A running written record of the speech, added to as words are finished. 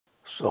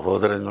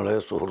സഹോദരങ്ങളെ,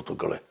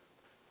 സുഹൃത്തുക്കളെ,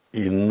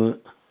 ഇന്ന്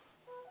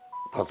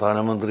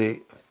പ്രധാനമന്ത്രി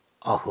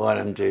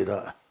ആഹ്വാനം ചെയ്ത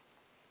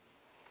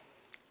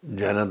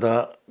ജനതാ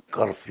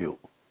കർഫ്യൂ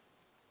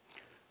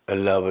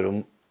എല്ലാവരും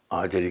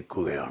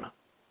ആചരിക്കുകയാണ്.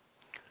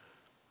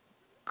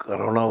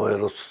 കൊറോണ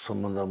വൈറസ്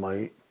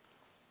സംബന്ധമായി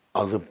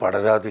അത്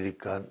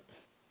പടരാതിരിക്കാൻ,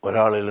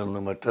 ഒരാളിൽ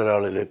നിന്ന്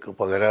മറ്റൊരാളിലേക്ക്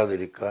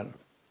പകരാതിരിക്കാൻ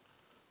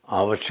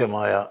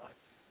ആവശ്യമായ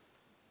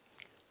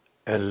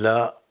എല്ലാ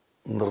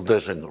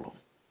നിർദ്ദേശങ്ങളും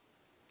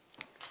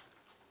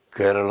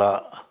കേരള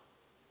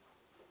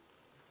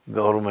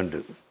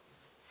ഗവൺമെൻറ്,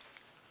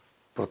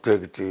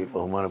 പ്രത്യേകിച്ച്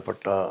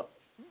ബഹുമാനപ്പെട്ട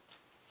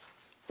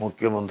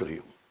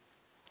മുഖ്യമന്ത്രിയും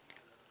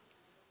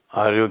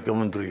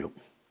ആരോഗ്യമന്ത്രിയും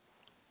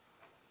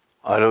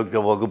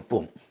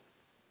ആരോഗ്യവകുപ്പും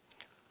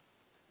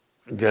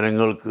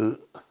ജനങ്ങൾക്ക്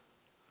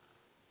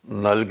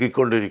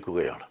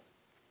നൽകിക്കൊണ്ടിരിക്കുകയാണ്.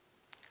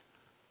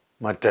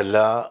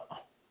 മറ്റെല്ലാ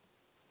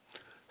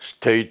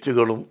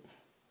സ്റ്റേറ്റുകളും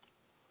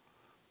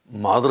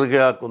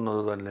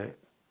മാതൃകയാക്കുന്നത് തന്നെ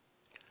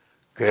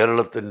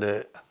കേരളത്തിൻ്റെ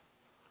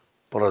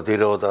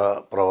പ്രതിരോധ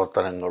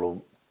പ്രവർത്തനങ്ങളും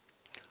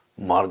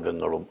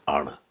മാർഗങ്ങളും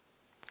ആണ്.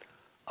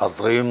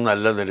 അത്രയും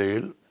നല്ല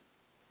നിലയിൽ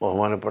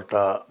ബഹുമാനപ്പെട്ട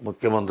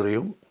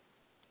മുഖ്യമന്ത്രിയും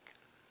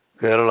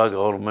കേരള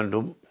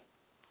ഗവൺമെൻറ്റും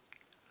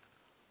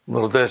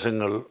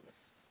നിർദ്ദേശങ്ങൾ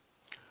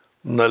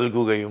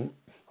നൽകുകയും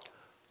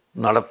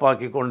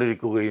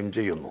നടപ്പാക്കിക്കൊണ്ടിരിക്കുകയും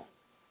ചെയ്യുന്നു.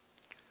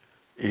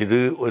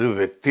 ഇത് ഒരു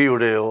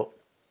വ്യക്തിയുടെയോ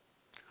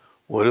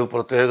ഒരു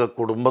പ്രത്യേക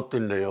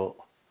കുടുംബത്തിൻ്റെയോ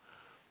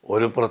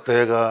ഒരു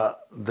പ്രത്യേക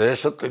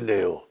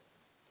ദേശത്തിൻ്റെയോ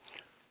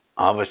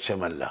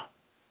ആവശ്യമല്ല,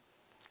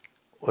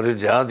 ഒരു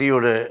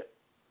ജാതിയുടെ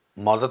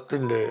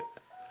മതത്തിൻ്റെ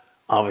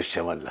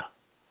ആവശ്യമല്ല,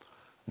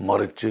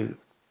 മറിച്ച്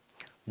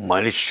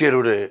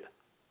മനുഷ്യരുടെ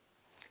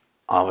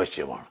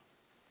ആവശ്യമാണ്.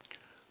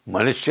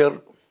 മനുഷ്യർ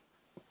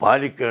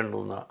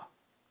പാലിക്കേണ്ടുന്ന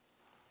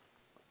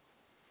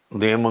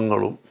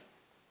നിയമങ്ങളും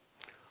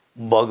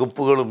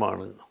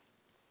വകുപ്പുകളുമാണ്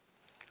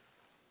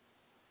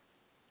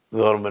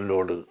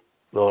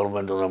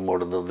ഗവൺമെൻറ്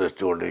നമ്മോട്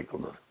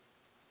നിർദ്ദേശിച്ചുകൊണ്ടിരിക്കുന്നത്.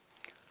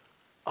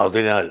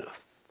 അതിനാൽ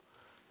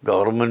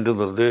ഗവൺമെൻറ്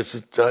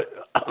നിർദ്ദേശിച്ച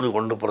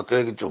അതുകൊണ്ട്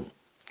പ്രത്യേകിച്ചും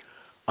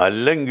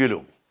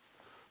അല്ലെങ്കിലും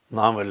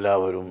നാം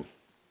എല്ലാവരും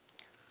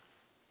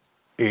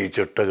ഈ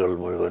ചിട്ടകൾ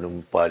മുഴുവനും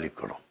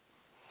പാലിക്കണം.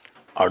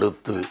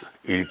 അടുത്ത്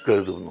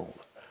ഇരിക്കരുതെന്നും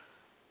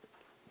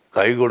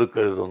കൈ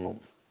കൊടുക്കരുതെന്നും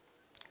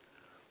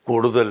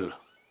കൂടുതൽ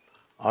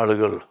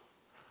ആളുകൾ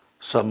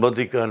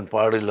സംബന്ധിക്കാൻ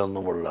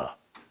പാടില്ലെന്നുമുള്ള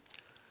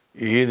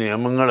ഈ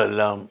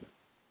നിയമങ്ങളെല്ലാം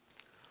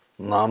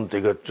നാം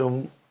തികച്ചും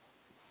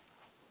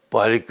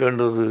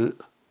പാലിക്കേണ്ടത്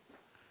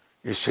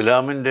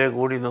ഇസ്ലാമിൻ്റെ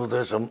കൂടി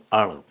നിർദ്ദേശം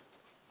ആണ്.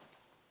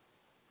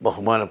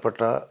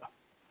 ബഹുമാനപ്പെട്ട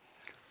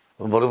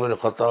ഉമർ ഇബ്നു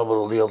ഖത്താബ്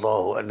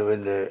റളിയല്ലാഹു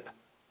അൻഹുവിൻ്റെ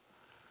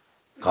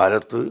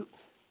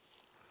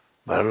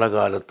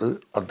ഭരണകാലത്ത്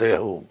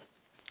അദ്ദേഹവും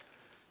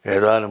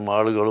ഏതാനും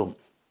ആളുകളും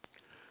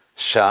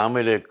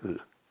ഷാമിലേക്ക്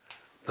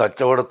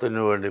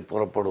കച്ചവടത്തിന് വേണ്ടി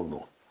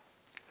പുറപ്പെടുന്നു.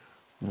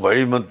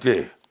 വഴിമധ്യേ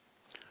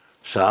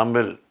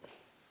ഷാമിൽ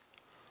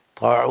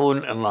താഊൻ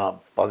എന്ന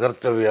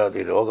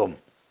പകർച്ചവ്യാധി രോഗം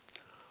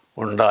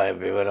ഉണ്ടായ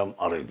വിവരം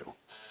അറിഞ്ഞു.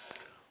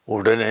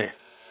 ഉടനെ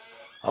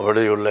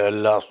അവിടെയുള്ള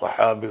എല്ലാ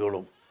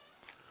സ്വഹാബികളും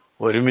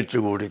ഒരുമിച്ച്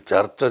കൂടി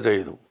ചർച്ച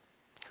ചെയ്തു.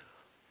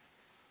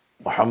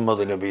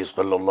 മുഹമ്മദ് നബി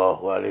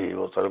സല്ലല്ലാഹു അലൈഹി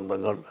വസല്ലം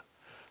തങ്ങൾ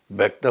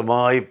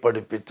വ്യക്തമായി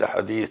പഠിപ്പിച്ച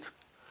ഹദീസ്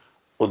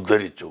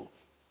ഉദ്ധരിച്ചു.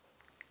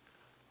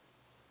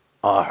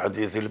 ആ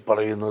ഹദീസിൽ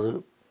പറയുന്നത്,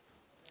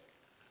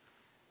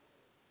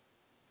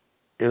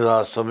 ഇദാ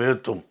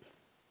സമയത്തും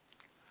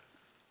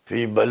ഫീ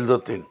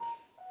ബൽദത്തിൻ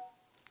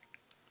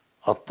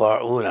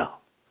അത്താഊന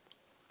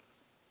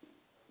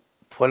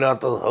ഫലാ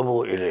തദ്ഹബൂ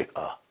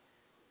ഇലൈഹാ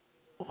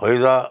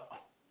വഇദാ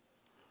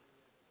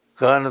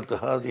കാനത്ത്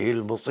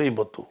ഹാദിഹിൽ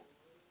മുസീബത്തു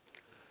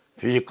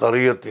ഫീ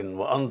ഖറിയത്തിൻ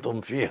വഅൻതും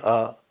ഫീഹാ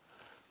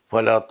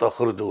ഫലാ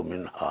തഖ്റുജൂ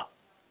മിൻഹാ.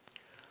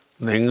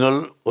 നിങ്ങൾ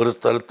ഒരു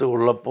സ്ഥലത്ത്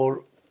ഉള്ളപ്പോൾ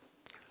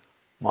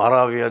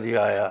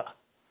മാറാവ്യാധിയായ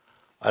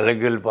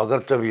അല്ലെങ്കിൽ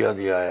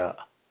പകർച്ചവ്യാധിയായ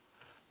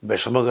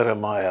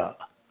വിഷമകരമായ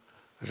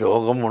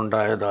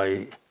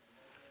രോഗമുണ്ടായതായി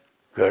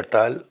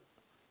കേട്ടാൽ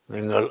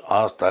നിങ്ങൾ ആ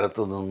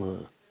സ്ഥലത്ത് നിന്ന്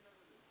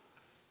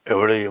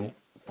എവിടെയും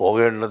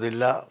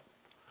പോകേണ്ടതില്ല.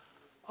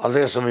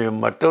 അതേസമയം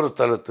മറ്റൊരു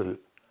സ്ഥലത്ത്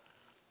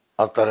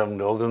അത്തരം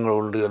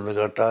രോഗങ്ങളുണ്ട് എന്ന്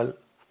കേട്ടാൽ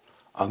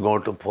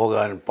അങ്ങോട്ട്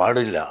പോകാൻ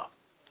പാടില്ല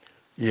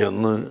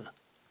എന്ന്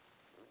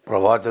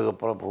പ്രവാചക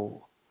പ്രഭു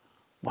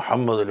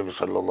മുഹമ്മദ് നബി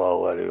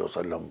സല്ലല്ലാഹു അലൈഹി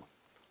വസല്ലം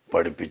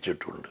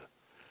പഠിപ്പിച്ചിട്ടുണ്ട്.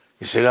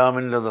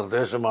 ഇസ്ലാമിൻ്റെ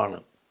നിർദ്ദേശമാണ്.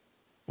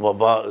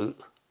 വബാ,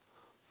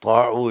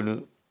 താഊന്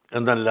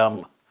എന്നെല്ലാം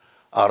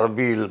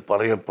അറബിയിൽ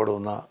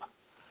പറയപ്പെടുന്ന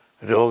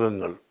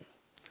രോഗങ്ങൾ,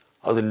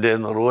 അതിൻ്റെ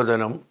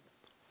നിർവചനം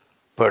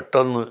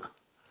പെട്ടെന്ന്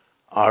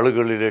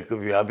ആളുകളിലേക്ക്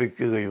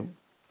വ്യാപിക്കുകയും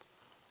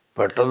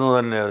പെട്ടെന്ന്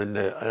തന്നെ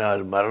അതിനാൽ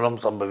മരണം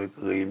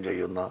സംഭവിക്കുകയും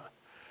ചെയ്യുന്ന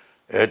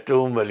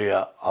ഏറ്റവും വലിയ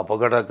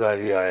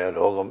അപകടകാരിയായ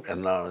രോഗം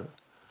എന്നാണ്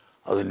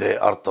അതിൻ്റെ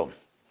അർത്ഥം.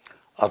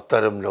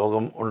 അത്തരം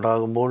രോഗം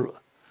ഉണ്ടാകുമ്പോൾ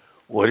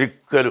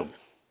ഒരിക്കലും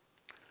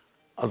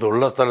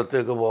അതുള്ള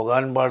സ്ഥലത്തേക്ക്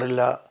പോകാൻ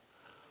പാടില്ല.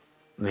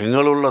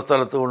 നിങ്ങളുള്ള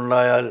സ്ഥലത്ത്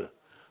ഉണ്ടായാൽ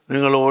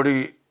നിങ്ങൾ ഓടി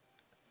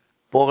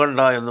പോകണ്ട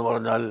എന്ന്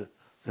പറഞ്ഞാൽ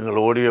നിങ്ങൾ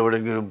ഓടി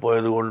എവിടെയെങ്കിലും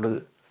പോയതുകൊണ്ട്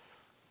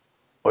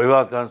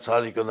ഒഴിവാക്കാൻ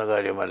സാധിക്കുന്ന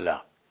കാര്യമല്ല.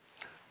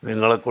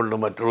 നിങ്ങളെക്കൊണ്ട്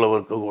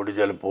മറ്റുള്ളവർക്ക് കൂടി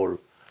ചിലപ്പോൾ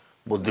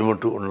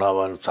ബുദ്ധിമുട്ട്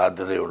ഉണ്ടാവാൻ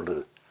സാധ്യതയുണ്ട്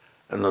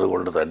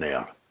എന്നതുകൊണ്ട്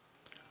തന്നെയാണ്.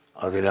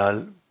 അതിനാൽ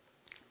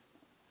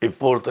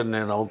ഇപ്പോൾ തന്നെ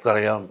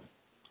നമുക്കറിയാം,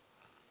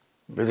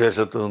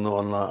 വിദേശത്ത് നിന്ന്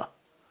വന്ന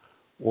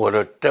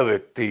ഒരൊറ്റ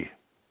വ്യക്തി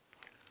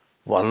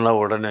വന്ന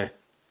ഉടനെ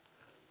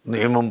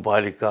നിയമം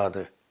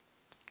പാലിക്കാതെ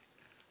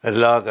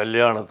എല്ലാ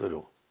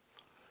കല്യാണത്തിനും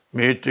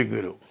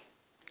മീറ്റിങ്ങിലും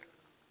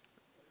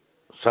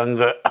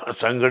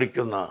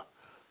സംഘടിക്കുന്ന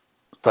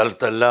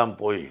സ്ഥലത്തെല്ലാം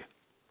പോയി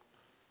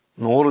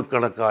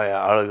നൂറുകണക്കായ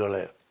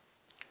ആളുകളെ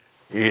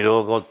ഈ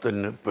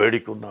ലോകത്തിന്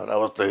പേടിക്കുന്ന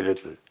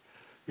ഒരവസ്ഥയിലേക്ക്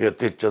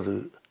എത്തിച്ചത്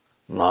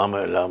നാം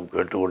എല്ലാം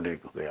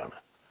കേട്ടുകൊണ്ടിരിക്കുകയാണ്,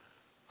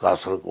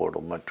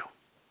 കാസർഗോഡും മറ്റും.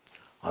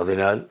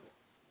 അതിനാൽ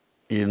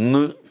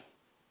ഇന്ന്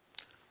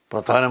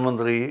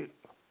പ്രധാനമന്ത്രി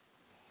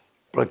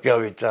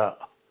പ്രഖ്യാപിച്ച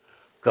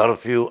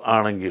കർഫ്യൂ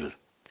ആണെങ്കിൽ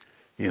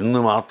ഇന്ന്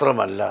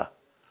മാത്രമല്ല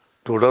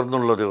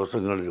തുടർന്നുള്ള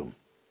ദിവസങ്ങളിലും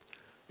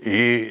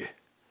ഈ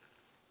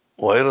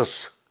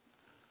വൈറസ്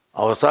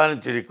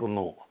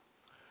അവസാനിച്ചിരിക്കുന്നു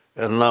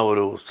എന്ന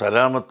ഒരു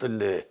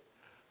സലാമത്തിൻ്റെ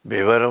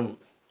വിവരം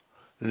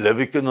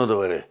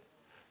ലഭിക്കുന്നതുവരെ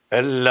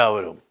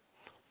എല്ലാവരും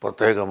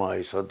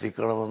പ്രത്യേകമായി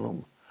ശ്രദ്ധിക്കണമെന്നും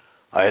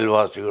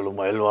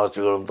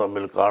അയൽവാസികളും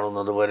തമ്മിൽ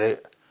കാണുന്നത് വരെ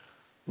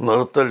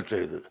നിർത്തൽ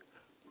ചെയ്ത്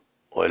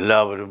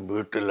എല്ലാവരും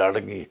വീട്ടിൽ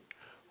അടങ്ങി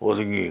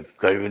ഒതുങ്ങി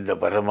കഴിവിൻ്റെ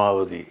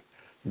പരമാവധി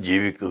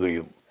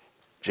ജീവിക്കുകയും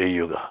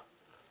ചെയ്യുക.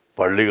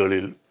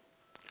 പള്ളികളിൽ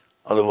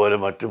അതുപോലെ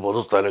മറ്റ്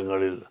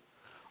പൊതുസ്ഥലങ്ങളിൽ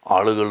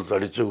ആളുകൾ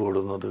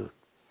തടിച്ചുകൂടുന്നത്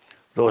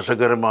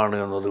ദോഷകരമാണ്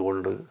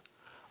എന്നതുകൊണ്ട്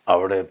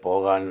അവിടെ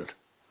പോകാൻ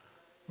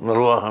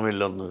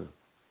നിർവാഹമില്ലെന്ന്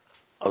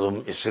അതും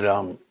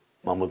ഇസ്ലാം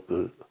നമുക്ക്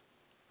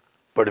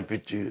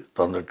പഠിപ്പിച്ച്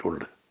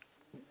തന്നിട്ടുണ്ട്.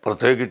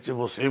 പ്രത്യേകിച്ച്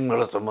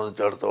മുസ്ലിങ്ങളെ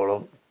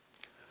സംബന്ധിച്ചിടത്തോളം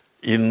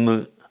ഇന്ന്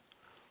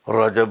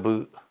റജബ്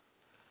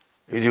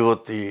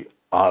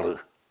 26,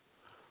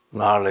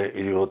 നാളെ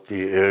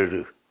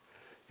 27,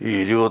 ഈ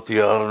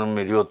 26-നും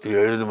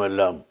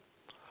 27-നുമെല്ലാം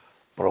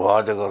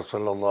പ്രവാചകർ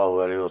സല്ലല്ലാഹു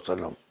അലൈഹി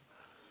വസല്ലം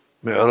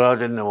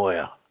മിഅ്റാജിന് പോയ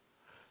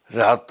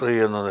രാത്രി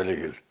എന്ന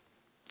നിലയിൽ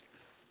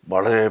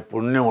വളരെ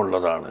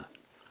പുണ്യമുള്ളതാണ്.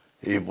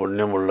 ഈ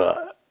പുണ്യമുള്ള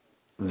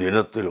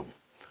ദിനത്തിലും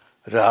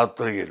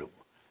രാത്രിയിലും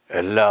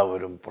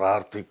എല്ലാവരും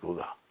പ്രാർത്ഥിക്കുക.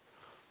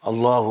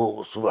 അല്ലാഹു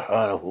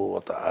സുബ്ഹാനഹു വ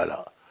തആല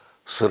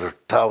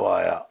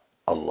സൃഷ്ടാവായ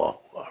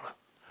അല്ലാഹു ആണ്.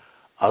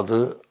 അത്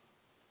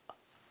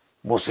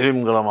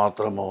മുസ്ലിംകളെ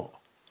മാത്രമോ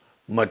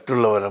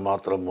മറ്റുള്ളവരെ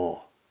മാത്രമോ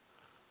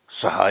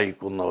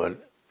സഹായിക്കുന്നവൻ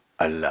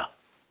അല്ല.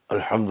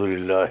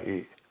 അൽഹംദുലില്ലാഹി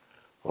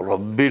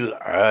റബ്ബിൽ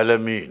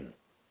ആലമീൻ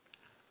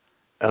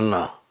എന്ന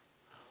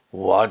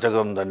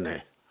വാചകം തന്നെ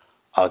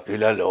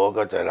അഖില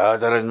ലോക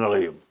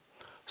ചരാചരങ്ങളെയും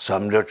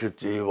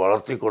സംരക്ഷിച്ച്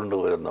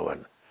വളർത്തിക്കൊണ്ടുവരുന്നവൻ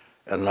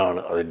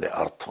എന്നാണ് അതിൻ്റെ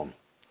അർത്ഥം.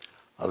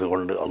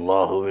 അതുകൊണ്ട്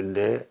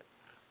അള്ളാഹുവിൻ്റെ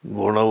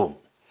ഗുണവും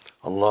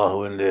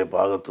അള്ളാഹുവിൻ്റെ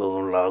ഭാഗത്തു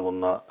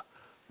നിന്നുണ്ടാകുന്ന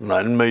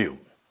നന്മയും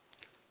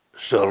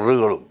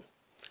ഷർറുകളും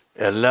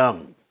എല്ലാം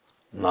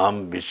നാം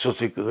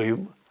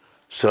വിശ്വസിക്കുകയും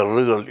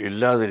ഷർറുകൾ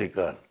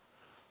ഇല്ലാതിരിക്കാൻ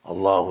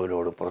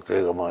അള്ളാഹുവിനോട്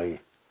പ്രത്യേകമായി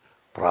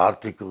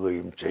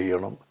പ്രാർത്ഥിക്കുകയും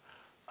ചെയ്യണം.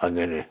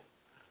 അങ്ങനെ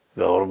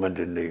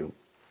ഗവൺമെൻറ്റിൻ്റെയും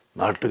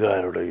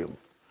നാട്ടുകാരുടെയും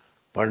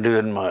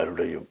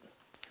പണ്ഡിതന്മാരുടെയും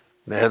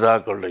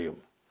നേതാക്കളുടെയും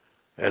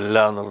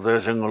എല്ലാ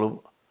നിർദ്ദേശങ്ങളും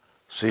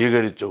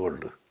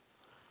സ്വീകരിച്ചുകൊണ്ട്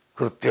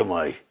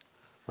കൃത്യമായി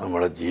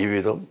നമ്മുടെ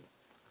ജീവിതം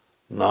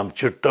നാം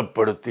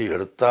ചിട്ടപ്പെടുത്തി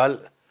എടുത്താൽ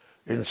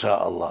ഇൻഷാ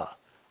അള്ളാഹ്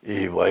ഈ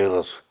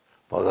വൈറസ്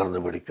പകർന്നു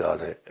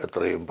പിടിക്കാതെ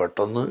എത്രയും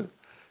പെട്ടെന്ന്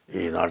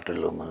ഈ നാട്ടിൽ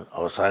നിന്ന്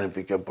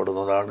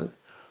അവസാനിപ്പിക്കപ്പെടുന്നതാണ്.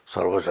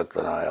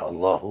 സർവശക്തനായ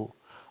അള്ളാഹു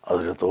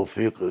അതിന്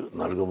തൗഫീഖ്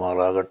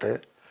നൽകുമാറാകട്ടെ.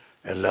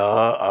 എല്ലാ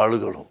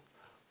ആളുകളും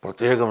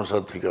പ്രത്യേകം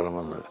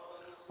ശ്രദ്ധിക്കണമെന്ന്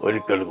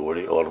ഒരിക്കൽ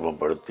കൂടി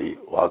ഓർമ്മപ്പെടുത്തി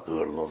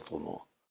വാക്കുകൾ നിർത്തുന്നു.